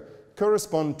ego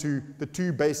correspond to the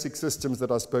two basic systems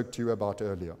that I spoke to you about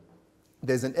earlier.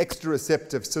 There's an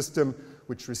exteroceptive system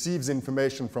which receives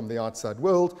information from the outside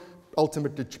world,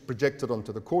 ultimately projected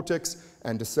onto the cortex,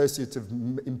 and associative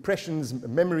impressions,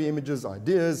 memory images,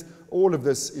 ideas. All of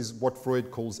this is what Freud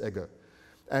calls ego.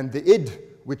 And the id,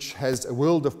 which has a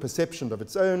world of perception of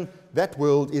its own, that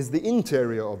world is the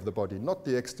interior of the body, not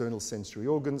the external sensory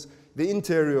organs, the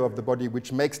interior of the body,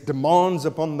 which makes demands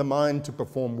upon the mind to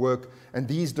perform work, and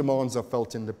these demands are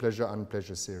felt in the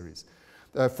pleasure-unpleasure series.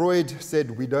 Freud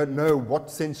said we don't know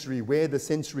where the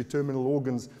sensory terminal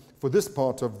organs for this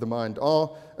part of the mind are,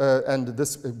 and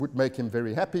this would make him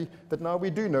very happy that now we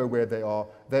do know where they are.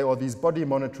 They are these body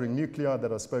monitoring nuclei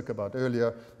that I spoke about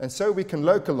earlier, and so we can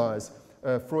localize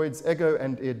Freud's ego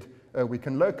and id. We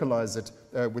can localize it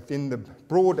within the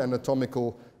broad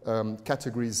anatomical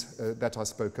categories that I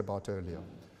spoke about earlier.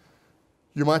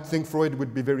 You might think Freud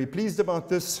would be very pleased about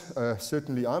this.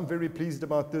 Certainly I'm very pleased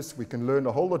about this. We can learn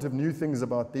a whole lot of new things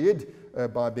about the id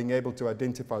by being able to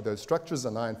identify those structures,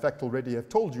 and I in fact already have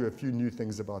told you a few new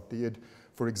things about the id.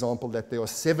 For example, that there are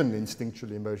 7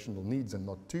 instinctual emotional needs and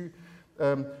not 2.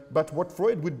 But what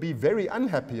Freud would be very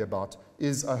unhappy about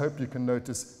is, I hope you can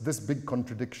notice, this big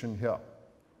contradiction here.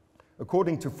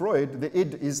 According to Freud, the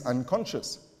id is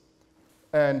unconscious,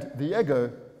 and the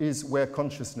ego is where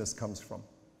consciousness comes from.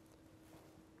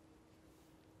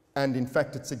 And in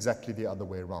fact, it's exactly the other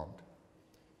way around.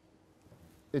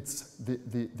 It's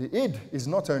the id is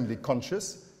not only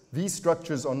conscious, these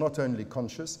structures are not only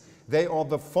conscious, they are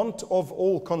the font of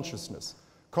all consciousness.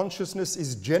 Consciousness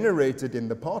is generated in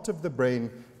the part of the brain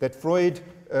that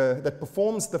that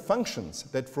performs the functions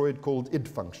that Freud called id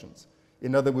functions.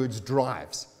 In other words,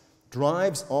 drives.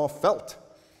 Drives are felt,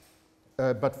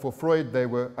 but for Freud they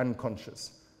were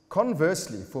unconscious.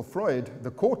 Conversely, for Freud,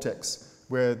 the cortex,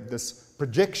 where this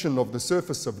projection of the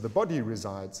surface of the body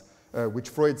resides, which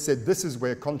Freud said this is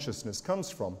where consciousness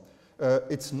comes from.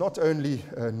 It's not only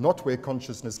not where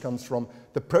consciousness comes from,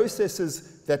 the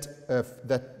processes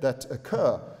that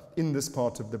occur in this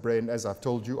part of the brain, as I've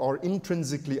told you, are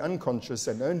intrinsically unconscious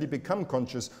and only become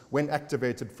conscious when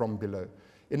activated from below.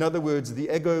 In other words,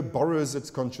 the ego borrows its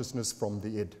consciousness from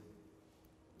the id.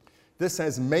 This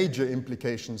has major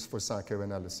implications for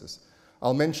psychoanalysis.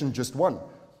 I'll mention just one.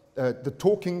 The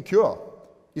talking cure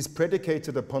is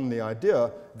predicated upon the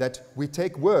idea that we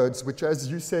take words which, as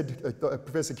you said,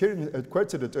 Professor Kieran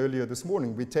quoted it earlier this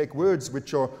morning, we take words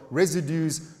which are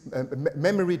residues,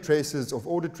 memory traces of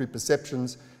auditory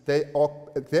perceptions. They are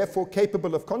therefore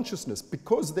capable of consciousness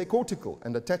because they're cortical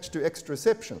and attached to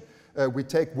exteroception. We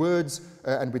take words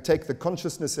and we take the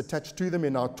consciousness attached to them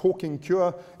in our talking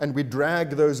cure, and we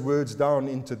drag those words down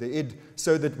into the id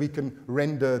so that we can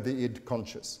render the id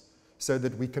conscious, so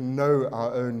that we can know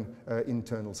our own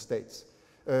internal states.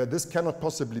 This cannot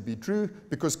possibly be true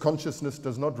because consciousness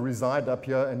does not reside up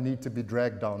here and need to be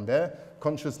dragged down there.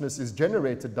 Consciousness is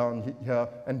generated down here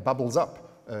and bubbles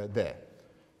up there.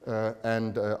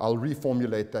 I'll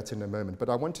reformulate that in a moment. But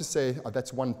I want to say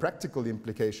that's one practical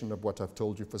implication of what I've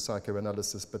told you for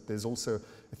psychoanalysis, but there's also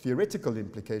theoretical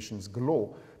implications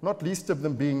galore, not least of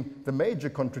them being the major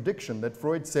contradiction that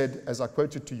Freud said, as I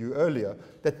quoted to you earlier,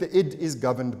 that the id is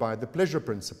governed by the pleasure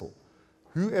principle.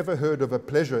 Who ever heard of a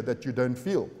pleasure that you don't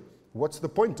feel? What's the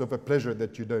point of a pleasure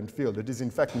that you don't feel? It is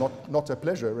in fact not a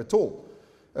pleasure at all.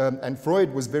 And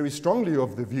Freud was very strongly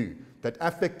of the view that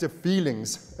affective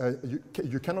feelings,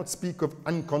 you cannot speak of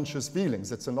unconscious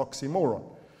feelings. It's an oxymoron.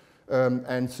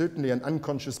 And certainly an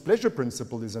unconscious pleasure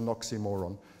principle is an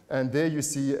oxymoron. And there you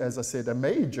see, as I said, a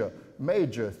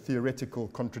major theoretical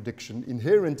contradiction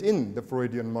inherent in the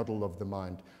Freudian model of the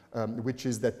mind, which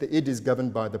is that the id is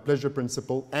governed by the pleasure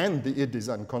principle and the id is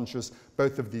unconscious.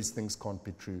 Both of these things can't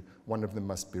be true. One of them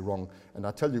must be wrong. And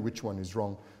I'll tell you which one is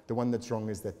wrong. The one that's wrong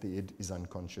is that the id is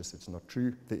unconscious. It's not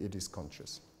true. The id is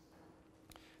conscious.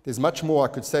 There's much more I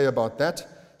could say about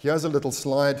that. Here's a little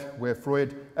slide where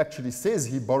Freud actually says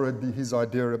he borrowed his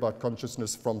idea about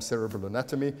consciousness from cerebral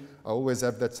anatomy. I always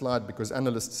have that slide because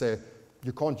analysts say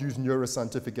you can't use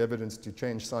neuroscientific evidence to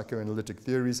change psychoanalytic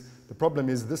theories. The problem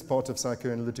is this part of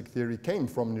psychoanalytic theory came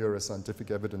from neuroscientific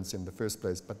evidence in the first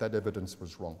place, but that evidence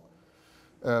was wrong.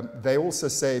 They also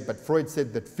say, but Freud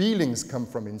said that feelings come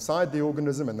from inside the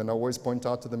organism, and then I always point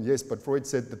out to them, yes, but Freud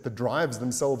said that the drives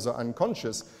themselves are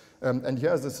unconscious. And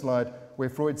here's a slide where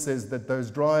Freud says that those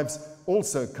drives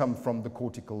also come from the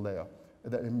cortical layer.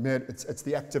 It's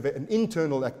an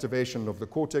internal activation of the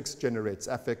cortex generates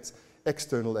affects,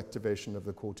 external activation of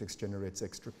the cortex generates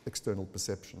external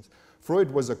perceptions.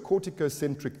 Freud was a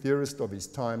corticocentric theorist of his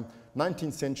time.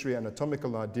 19th century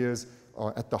anatomical ideas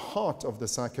are at the heart of the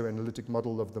psychoanalytic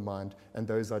model of the mind, and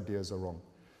those ideas are wrong.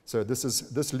 So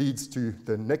this leads to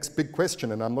the next big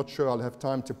question, and I'm not sure I'll have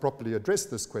time to properly address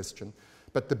this question,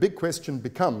 but the big question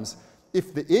becomes,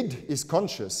 if the id is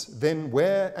conscious, then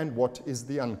where and what is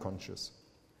the unconscious?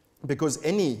 Because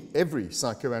every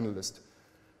psychoanalyst,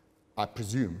 I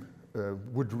presume,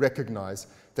 would recognize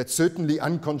that certainly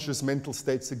unconscious mental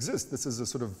states exist. This is a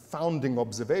sort of founding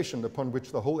observation upon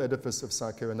which the whole edifice of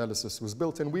psychoanalysis was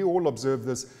built, and we all observe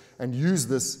this and use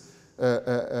this,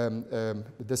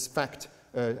 this fact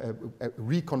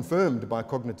reconfirmed by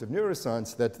cognitive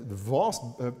neuroscience, that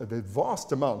the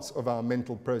vast amounts of our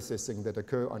mental processing that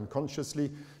occur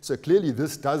unconsciously. So clearly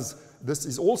this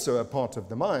is also a part of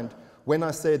the mind. When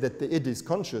I say that the id is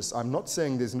conscious, I'm not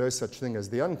saying there's no such thing as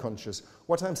the unconscious.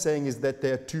 What I'm saying is that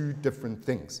there are two different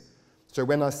things. So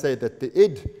when I say that the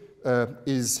id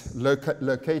is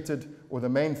located, or the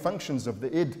main functions of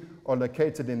the id are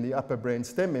located in the upper brain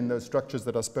stem, in those structures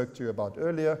that I spoke to you about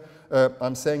earlier,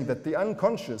 I'm saying that the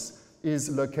unconscious is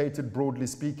located, broadly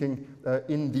speaking,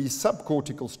 in the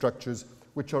subcortical structures,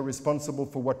 which are responsible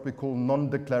for what we call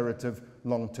non-declarative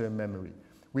long-term memory.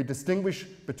 We distinguish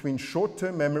between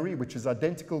short-term memory, which is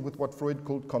identical with what Freud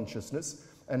called consciousness,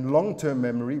 and long-term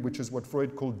memory, which is what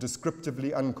Freud called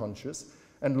descriptively unconscious.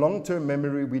 And long-term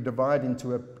memory we divide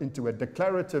into a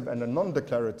declarative and a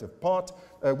non-declarative part,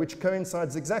 which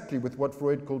coincides exactly with what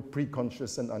Freud called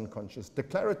preconscious and unconscious.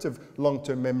 Declarative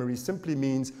long-term memory simply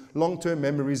means long-term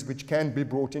memories which can be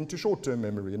brought into short-term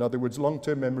memory. In other words,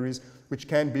 long-term memories which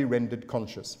can be rendered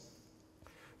conscious.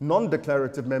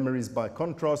 Non-declarative memories, by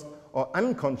contrast, are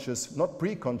unconscious, not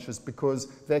preconscious, because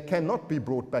they cannot be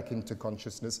brought back into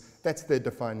consciousness. That's their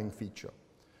defining feature.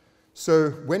 So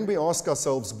when we ask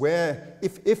ourselves where,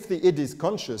 if the id is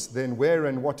conscious, then where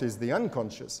and what is the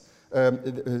unconscious? In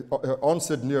terms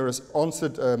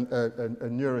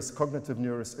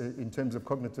of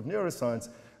cognitive neuroscience,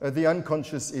 the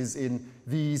unconscious is in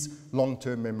these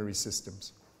long-term memory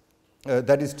systems.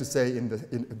 That is to say, in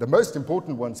the most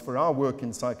important ones for our work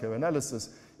in psychoanalysis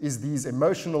is these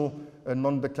emotional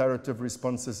non-declarative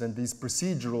responses and these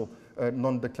procedural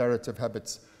non-declarative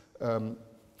habits.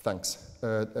 Thanks.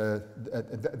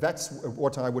 That's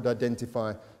what I would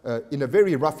identify in a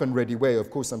very rough and ready way. Of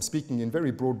course, I'm speaking in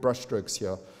very broad brushstrokes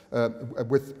here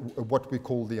with what we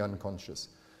call the unconscious.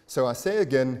 So I say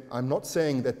again, I'm not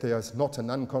saying that there's not an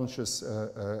unconscious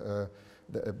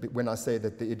when I say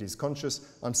that the id is conscious.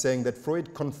 I'm saying that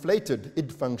Freud conflated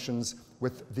id functions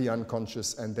with the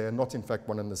unconscious, and they're not in fact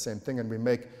one and the same thing, and we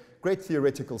make great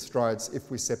theoretical strides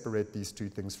if we separate these two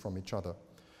things from each other.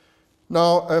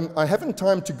 Now, I haven't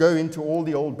time to go into all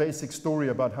the old basic story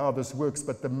about how this works,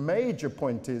 but the major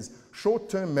point is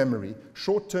short-term memory,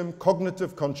 short-term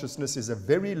cognitive consciousness is a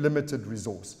very limited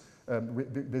resource.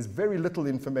 There's very little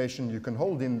information you can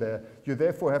hold in there. You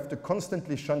therefore have to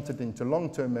constantly shunt it into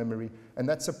long-term memory, and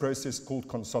that's a process called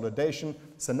consolidation,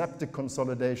 synaptic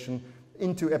consolidation,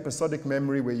 into episodic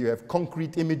memory, where you have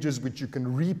concrete images which you can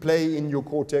replay in your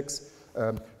cortex,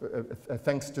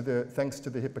 thanks to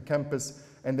the hippocampus.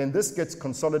 And then this gets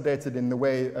consolidated in the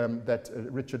way that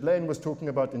Richard Lane was talking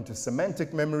about, into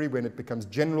semantic memory, when it becomes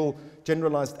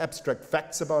generalized abstract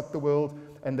facts about the world.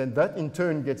 And then that in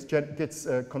turn gets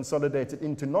consolidated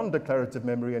into non-declarative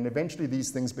memory, and eventually these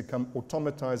things become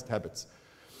automatized habits.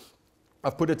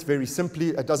 I've put it very simply,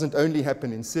 it doesn't only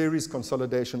happen in series,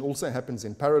 consolidation also happens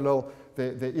in parallel.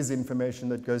 There is information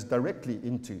that goes directly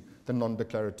into the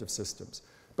non-declarative systems.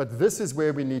 But this is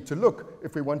where we need to look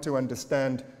if we want to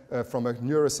understand from a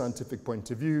neuroscientific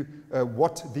point of view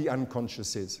what the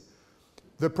unconscious is.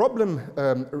 The problem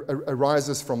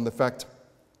arises from the fact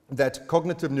that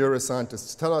cognitive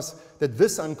neuroscientists tell us that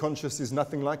this unconscious is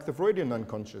nothing like the Freudian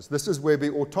unconscious. This is where we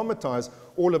automatize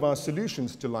all of our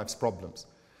solutions to life's problems.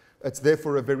 It's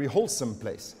therefore a very wholesome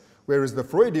place, whereas the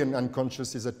Freudian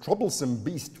unconscious is a troublesome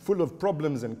beast full of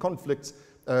problems and conflicts,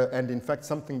 and in fact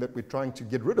something that we're trying to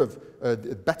get rid of,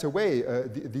 bat away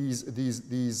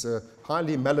these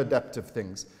highly maladaptive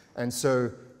things. And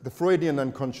so the Freudian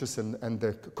unconscious and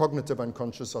the cognitive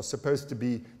unconscious are supposed to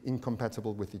be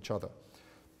incompatible with each other.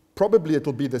 Probably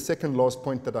it'll be the second last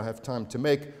point that I have time to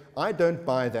make. I don't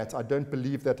buy that, I don't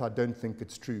believe that, I don't think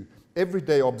it's true.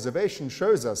 Everyday observation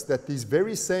shows us that these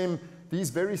very same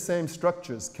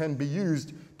structures can be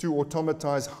used to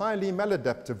automatize highly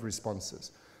maladaptive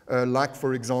responses. Like,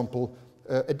 for example,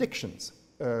 addictions.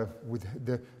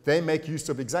 they make use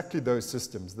of exactly those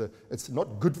systems. It's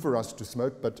not good for us to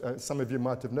smoke, but some of you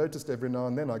might have noticed every now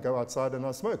and then I go outside and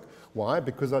I smoke. Why?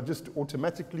 Because I just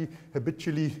automatically,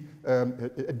 habitually,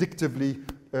 addictively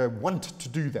want to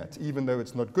do that, even though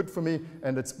it's not good for me,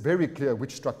 and it's very clear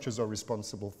which structures are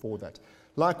responsible for that.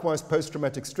 Likewise,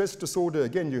 post-traumatic stress disorder,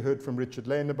 again, you heard from Richard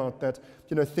Lane about that.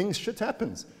 You know, shit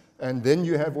happens. And then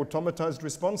you have automatized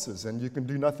responses, and you can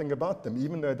do nothing about them.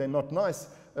 Even though they're not nice,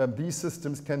 these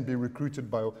systems can be recruited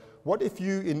by. What if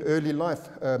you, in early life,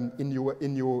 the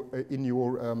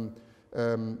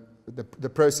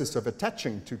process of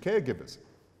attaching to caregivers,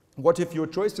 what if your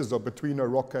choices are between a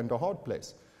rock and a hard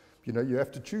place? You know, you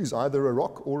have to choose either a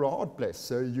rock or a hard place.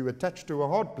 So you attach to a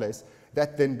hard place,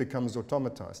 that then becomes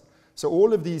automatized. So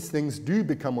all of these things do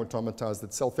become automatized.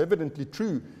 It's self-evidently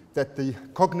true that the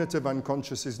cognitive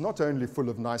unconscious is not only full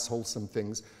of nice, wholesome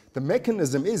things. The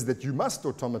mechanism is that you must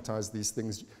automatize these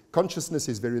things. Consciousness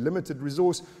is very limited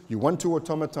resource. You want to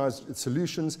automatize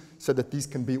solutions so that these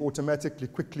can be automatically,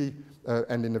 quickly,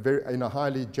 and in a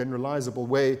highly generalizable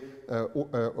way,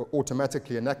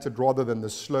 automatically enacted, rather than the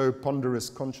slow, ponderous,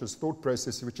 conscious thought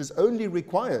process, which is only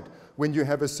required when you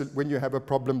have a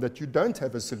problem that you don't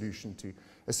have a solution to.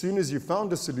 As soon as you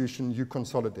found a solution, you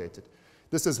consolidate it.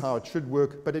 This is how it should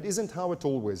work, but it isn't how it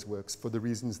always works for the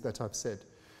reasons that I've said.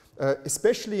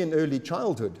 Especially in early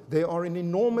childhood, there are an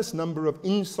enormous number of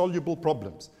insoluble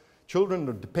problems. Children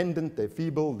are dependent, they're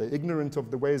feeble, they're ignorant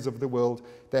of the ways of the world.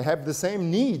 They have the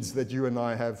same needs that you and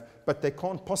I have, but they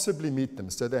can't possibly meet them.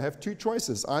 So they have two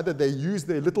choices. Either they use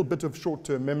their little bit of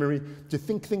short-term memory to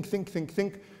think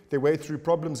their way through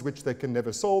problems which they can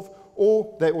never solve,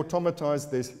 or they automatize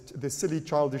their silly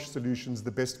childish solutions,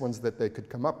 the best ones that they could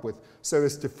come up with, so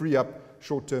as to free up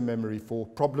short-term memory for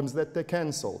problems that they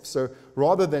can solve. So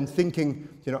rather than thinking,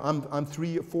 you know, I'm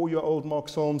 3 or 4-year-old Mark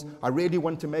Solms, I really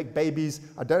want to make babies,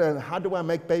 I don't know, how do I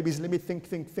make babies? Let me think.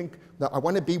 Now, I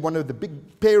want to be one of the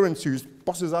big parents who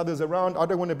bosses others around. I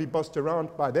don't want to be bossed around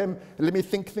by them. Let me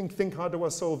think, how do I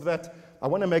solve that? I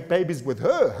want to make babies with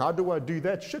her. How do I do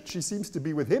that? Shit, she seems to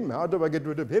be with him. How do I get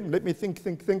rid of him? Let me think.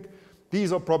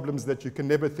 These are problems that you can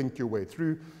never think your way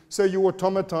through. So you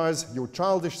automatize your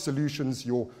childish solutions,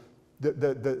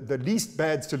 the least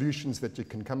bad solutions that you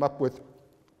can come up with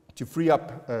to free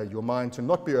up your mind to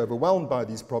not be overwhelmed by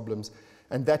these problems.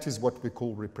 And that is what we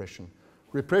call repression.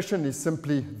 Repression is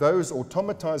simply those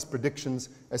automatized predictions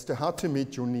as to how to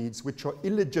meet your needs, which are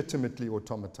illegitimately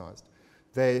automatized.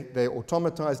 They're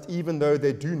automatized even though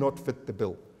they do not fit the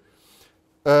bill.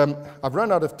 I've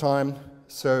run out of time,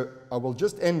 so I will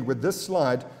just end with this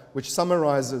slide, which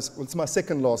summarizes, well, it's my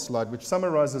second last slide, which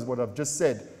summarizes what I've just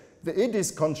said. The id is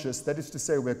conscious, that is to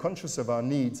say we're conscious of our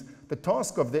needs. The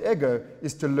task of the ego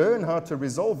is to learn how to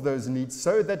resolve those needs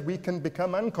so that we can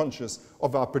become unconscious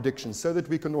of our predictions, so that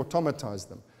we can automatize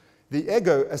them. The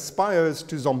ego aspires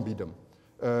to zombiedom.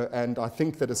 And I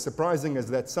think that as surprising as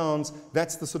that sounds,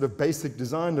 that's the sort of basic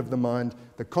design of the mind.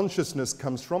 The consciousness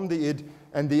comes from the id,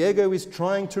 and the ego is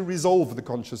trying to resolve the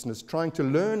consciousness, trying to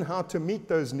learn how to meet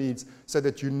those needs so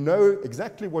that you know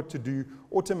exactly what to do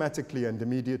automatically and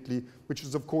immediately, which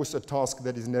is, of course, a task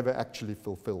that is never actually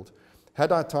fulfilled.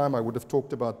 Had I time, I would have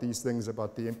talked about these things,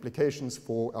 about the implications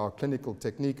for our clinical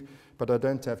technique, but I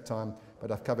don't have time, but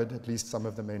I've covered at least some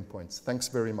of the main points. Thanks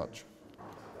very much.